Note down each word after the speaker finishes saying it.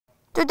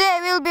Today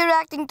we'll be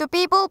reacting to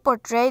people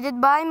portrayed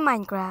by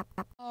Minecraft.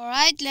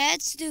 Alright,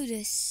 let's do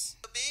this.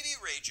 The baby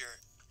rager.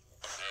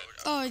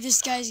 Oh,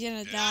 this guy's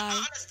gonna die.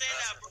 I understand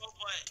that, bro,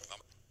 but...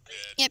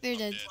 Yep, you're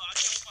dead.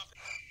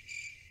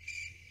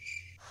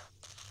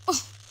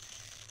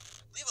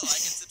 Leave a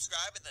like and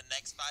subscribe in the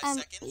next 5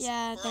 seconds.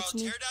 Yeah, or that's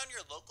I'll me. tear down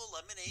your local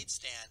lemonade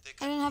stand.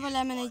 I don't have a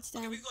lemonade Okay,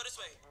 stand. we go this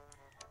way.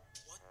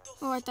 What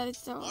the Oh, I thought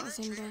it's the Water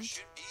same trader guy.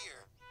 should be here.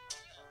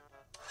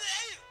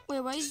 Wait,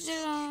 why is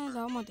there a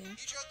llama there?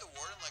 You drove the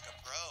warden like a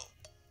pro.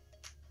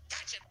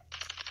 Gotcha.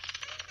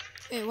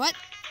 Wait, what?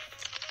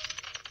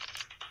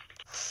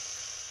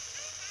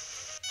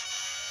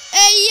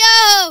 Hey,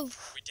 yo!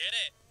 We did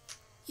it.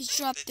 He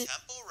dropped The it.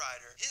 temple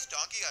rider. His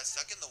donkey got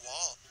stuck in the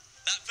wall.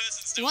 That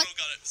person still What?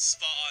 got it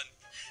spot on.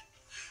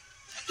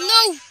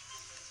 No!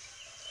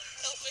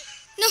 Help me.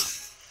 No!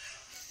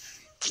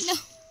 No!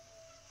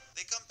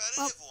 The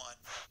competitive one.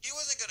 He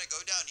wasn't gonna go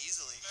down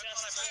easily.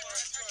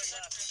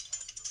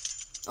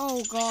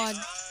 Oh, God.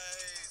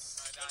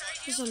 Nice.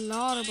 There's a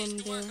lot of them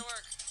there. I can't get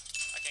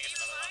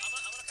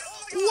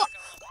another one. What?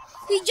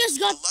 He just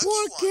got The lucky 4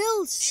 one. He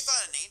kills.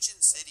 found an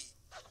ancient city.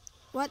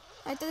 What?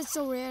 I thought it's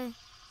so rare.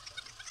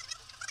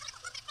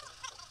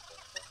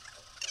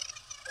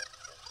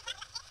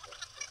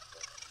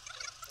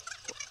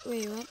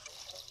 Wait, what?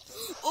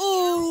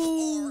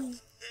 Oh! Kidding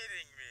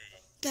me.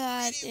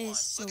 That Greedy one. is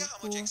so Look at how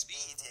cool. much XP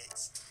he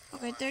takes.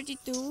 Okay,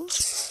 32.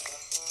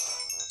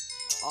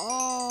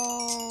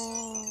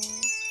 Oh.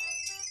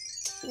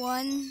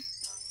 1.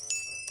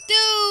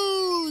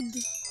 Dude!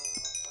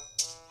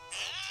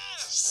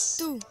 Yes!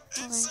 2. It's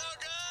Okay. so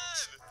good!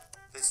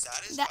 The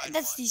satisfied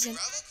That's one. decent.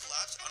 The gravel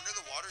collapsed under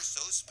the water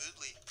so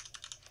smoothly.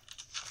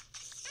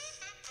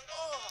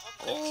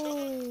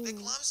 Oh, The Oh.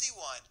 clumsy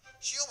one.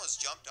 She almost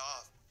jumped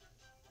off.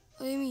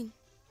 What do you mean?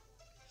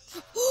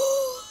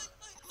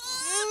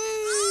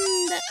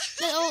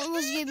 That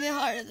almost gave me a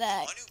heart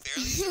attack. One who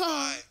barely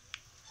survived.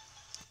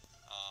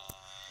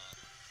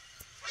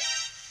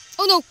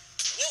 Oh no!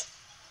 Whoa.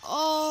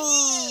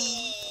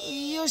 Oh,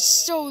 you're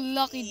so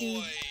lucky,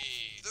 dude. Boy.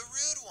 The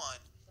rude one.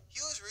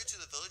 He was rude to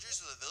the villager,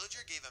 so the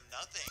villager gave him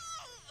nothing.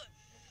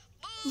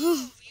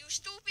 Move, you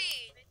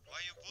stupid! Why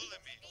you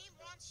bullying me? He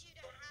wants you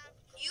to have.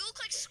 You look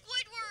like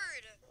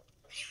Squidward.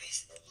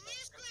 Anyways,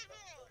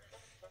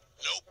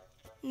 Nope.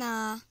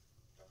 Nah. now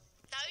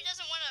he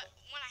doesn't want to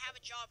have a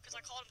job because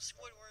I called him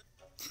Squidward.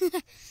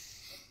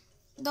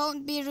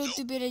 Don't be rude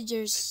to The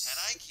villagers. 10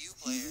 IQ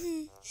player.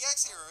 He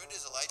actually ruined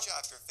his Elytra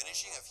after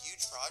finishing a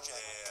huge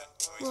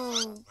project.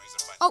 Whoa.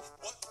 Oh,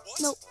 What?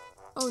 no.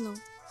 Oh no. Oh,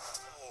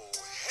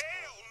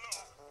 hell no!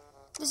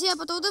 Does he have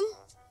a totem?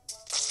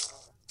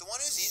 The one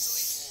who's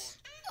easily fooled.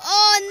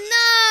 Oh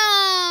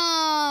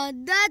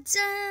no! That's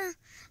a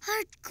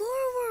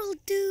hardcore world,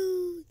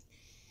 dude.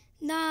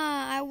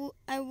 Nah,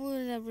 I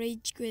would have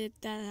rage quit if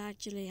that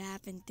actually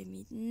happened to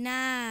me.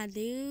 Nah,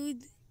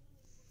 dude.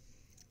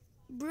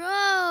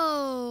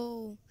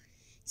 Bro,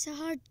 it's a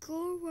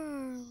hardcore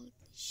world.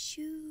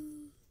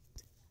 Shoot.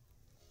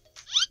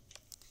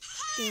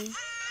 Okay.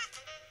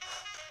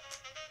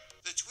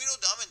 The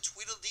Tweedledum and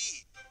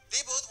Tweedledee.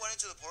 They both went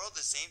into the portal at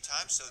the same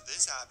time, so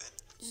this happened.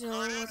 So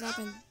what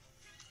happened?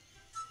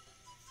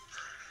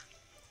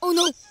 Oh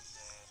no!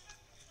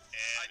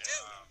 I do.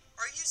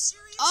 Are you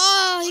serious?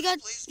 Oh,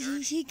 Plays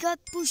dirty. he got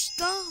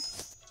pushed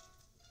off.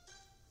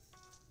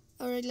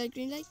 Alright, light,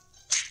 green light.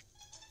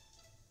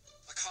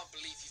 I can't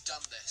believe you've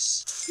done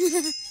this.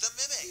 The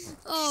mimic.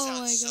 Oh He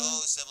my sounds so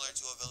god. similar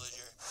to a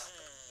villager.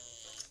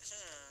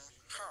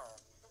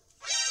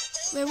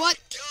 Wait, what?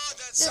 God,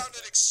 that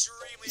sounded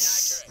extremely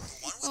accurate. The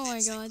one with Oh my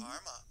instant god.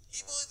 karma.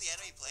 He bullied the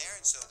enemy player,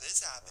 and so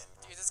this happened.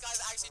 Dude, this guy's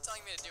actually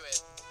telling me to do it.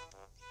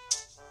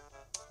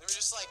 They were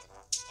just like,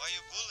 Why you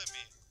bullying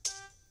me?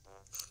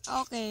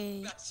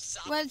 Okay. that's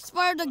Well, it's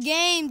part of the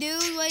game, dude.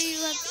 Why do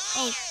you have to...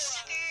 Oh.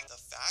 The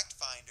fact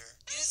finder.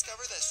 He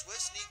discovered that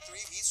Swift Sneak 3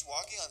 beats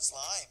walking on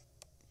slime.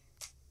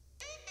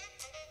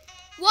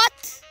 What?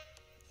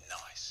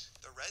 Nice.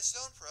 The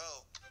Redstone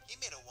Pro. He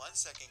made a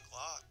 1-second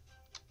clock.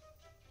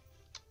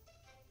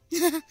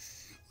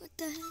 What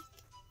the heck?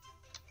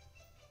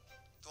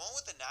 The one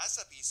with the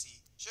NASA PC.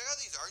 Check out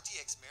these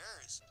RTX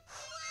mirrors.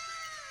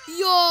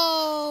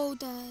 Yo,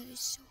 that is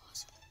so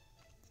awesome.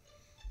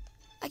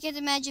 I can't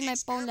imagine The my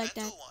phone like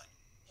that. experimental one.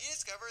 He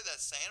discovered that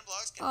sand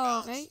blocks can Oh,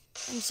 bounce. okay.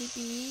 MCP.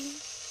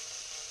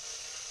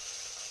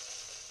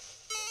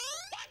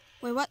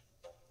 Wait, what?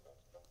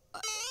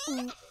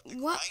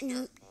 What?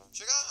 Grinder.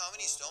 Check out how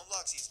many stone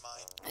blocks he's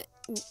mined.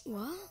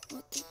 What?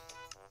 What the?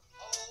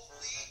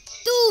 Holy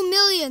 2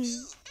 million!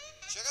 dude.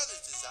 Check out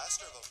this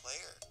disaster of a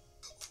player.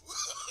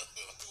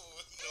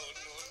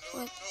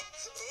 What?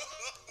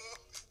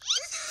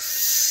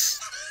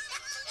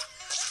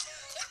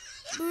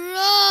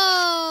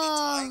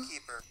 Bro!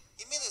 Timekeeper.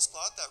 He made this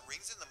clock that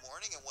rings in the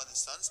morning and when the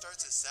sun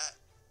starts to set.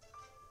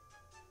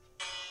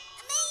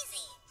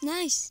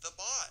 Nice. The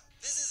bot.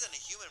 This isn't a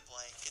human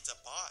playing, it's a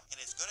bot, and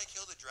it's gonna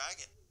kill the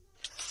dragon.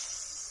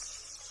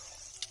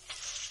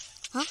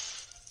 Huh?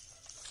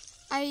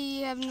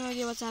 I have no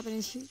idea what's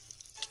happening here.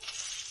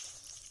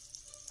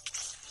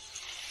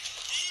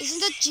 Isn't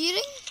that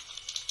cheating?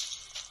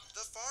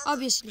 The farmer.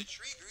 Obviously. The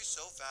tree grew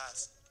so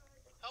fast.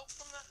 Help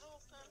from the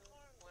health and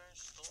hardware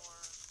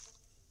store.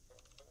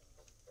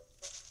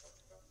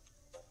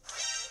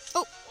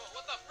 Oh. Whoa,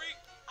 what the freak?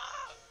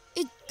 Ah!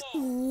 It.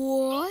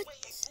 Whoa. What?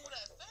 Wait, it grew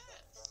that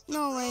fast.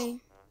 No way.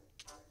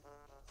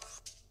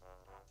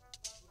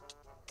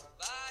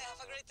 Bye,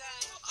 have a great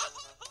time.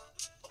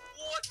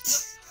 What the?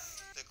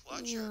 The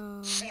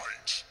clutcher. Yeah.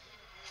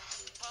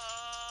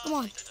 Come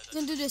on, we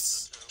can do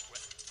this.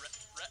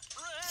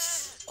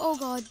 Oh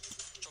god.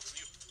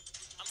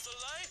 I'm still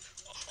alive.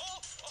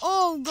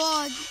 Oh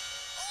god.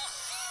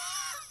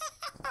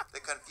 The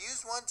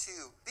confused one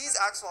too. These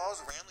axe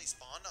walls randomly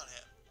spawned on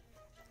him.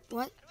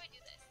 What? How do I do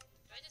this?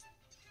 Do I just...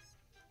 Is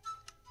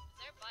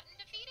there a button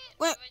to feed it?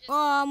 Wait, Or do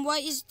I just... why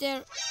is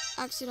there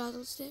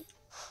axolotls there?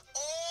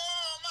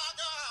 Oh my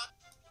god!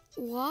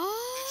 The What?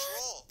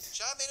 troll.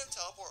 Chad made him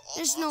teleport all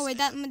There's mobs no way,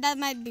 to him. that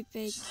might be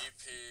fake.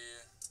 GP.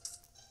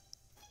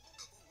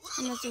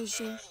 I'm not so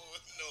sure. No.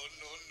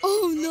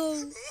 Oh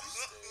no.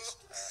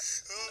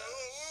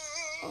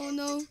 Oh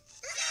no.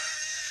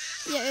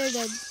 Yeah, you're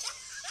dead.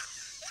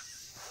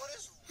 What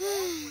is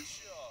wrong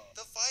with you?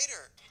 The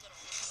fighter.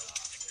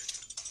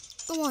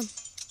 Come on.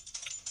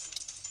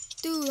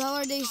 Dude, how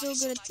are they so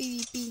good at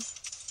PvP?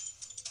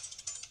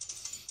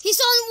 He's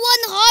on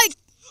one heart!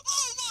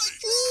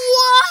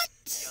 What?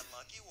 The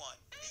unlucky one.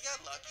 He got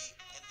lucky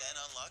and then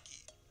unlucky.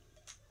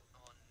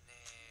 Oh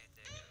nee,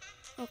 Digga.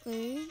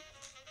 Okay.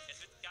 Es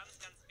wird ganz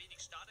wenig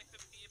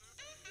Starter-Equip geben.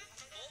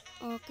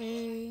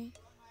 Okay.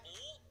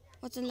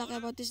 What's unlucky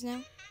about this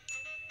now?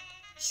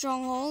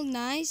 Stronghold,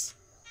 nice.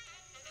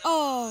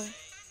 Oh.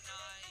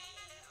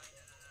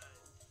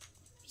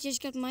 He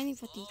just got mining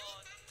fatigue.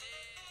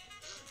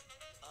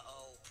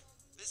 Uh-oh.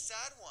 The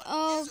sad one.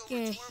 He has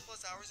Okay. over 200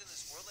 plus hours in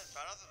this world and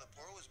found out that the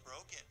portal was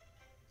broken.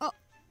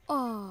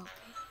 Oh.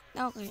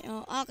 Okay.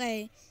 Oh,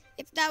 okay.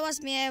 If that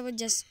was me, I would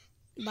just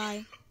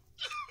buy.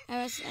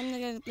 I'm not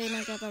gonna play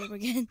Minecraft ever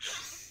again.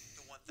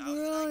 The 1000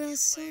 Bro, IQ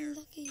that's so player.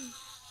 lucky.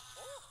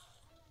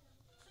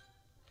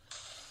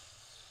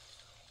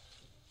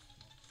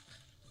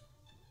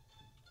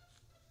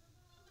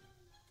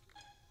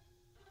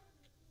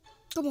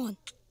 Come on.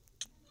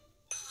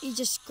 He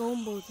just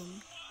comboed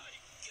him.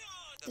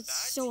 The That's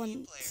bad so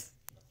team player.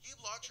 He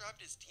block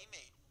trapped his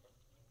teammate.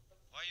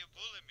 Why you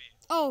bullying me?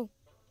 Oh.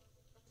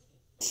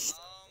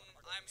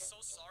 I'm so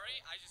sorry.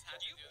 I just had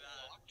to do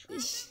that. I'm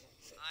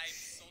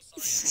so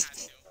sorry. I had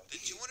to. The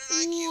 200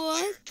 IQ What?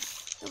 player.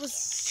 That was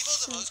He built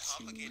the so most cheap.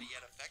 complicated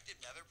yet effective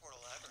nether portal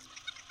ever.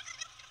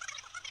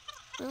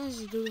 What is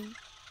he doing?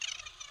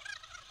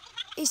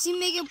 Is he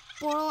making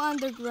portal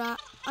underground?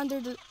 Under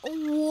the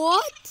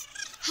what?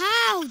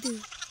 How,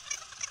 dude?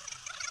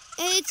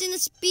 And it's in a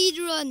speed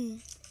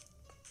run.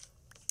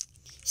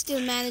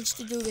 Still managed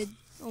to do it.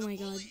 Oh my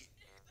god. Bully.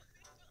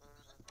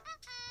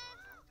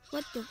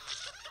 What the?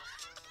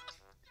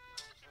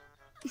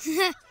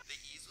 The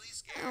easily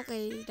scared.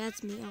 Okay,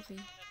 that's me. Okay.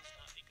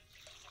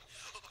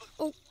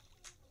 Oh,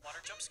 Water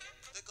jump scare?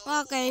 The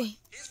gullible okay. one.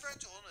 His friend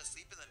told him to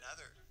sleep in the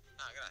nether.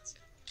 Ah, grazie.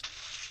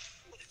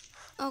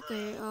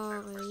 Okay, okay.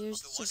 You're The one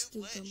just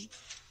who too dumb. glitched.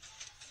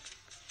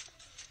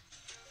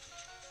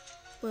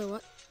 Wait,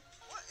 what?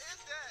 What is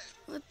that?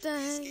 What the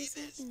heck is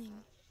Escapist.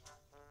 happening?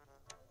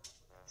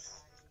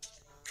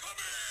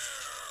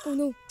 Oh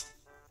no.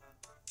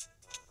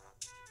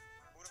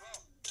 What about?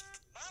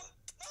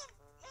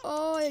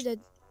 Oh, you're dead.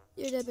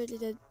 You're dead, you're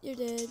dead. You're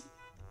dead.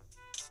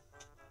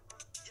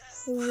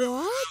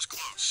 What?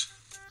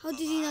 How did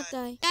he not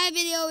die? That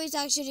video is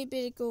actually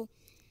pretty cool.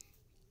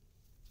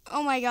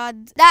 Oh my god.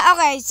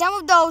 Okay, some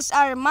of those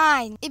are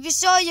mine. If you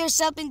saw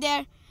yourself in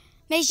there,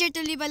 make sure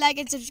to leave a like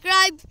and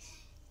subscribe.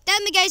 Tell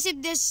me guys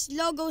if this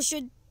logo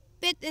should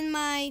fit in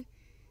my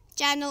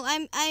channel.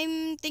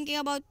 I'm thinking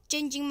about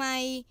changing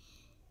my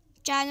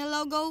channel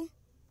logo.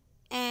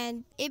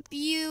 And if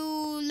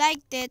you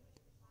liked it,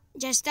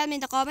 just tell me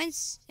in the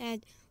comments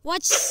and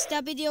watch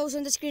the videos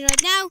on the screen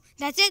right now.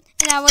 That's it,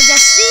 and I will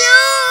just see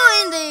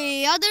you in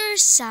the other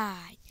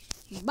side.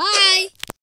 Bye!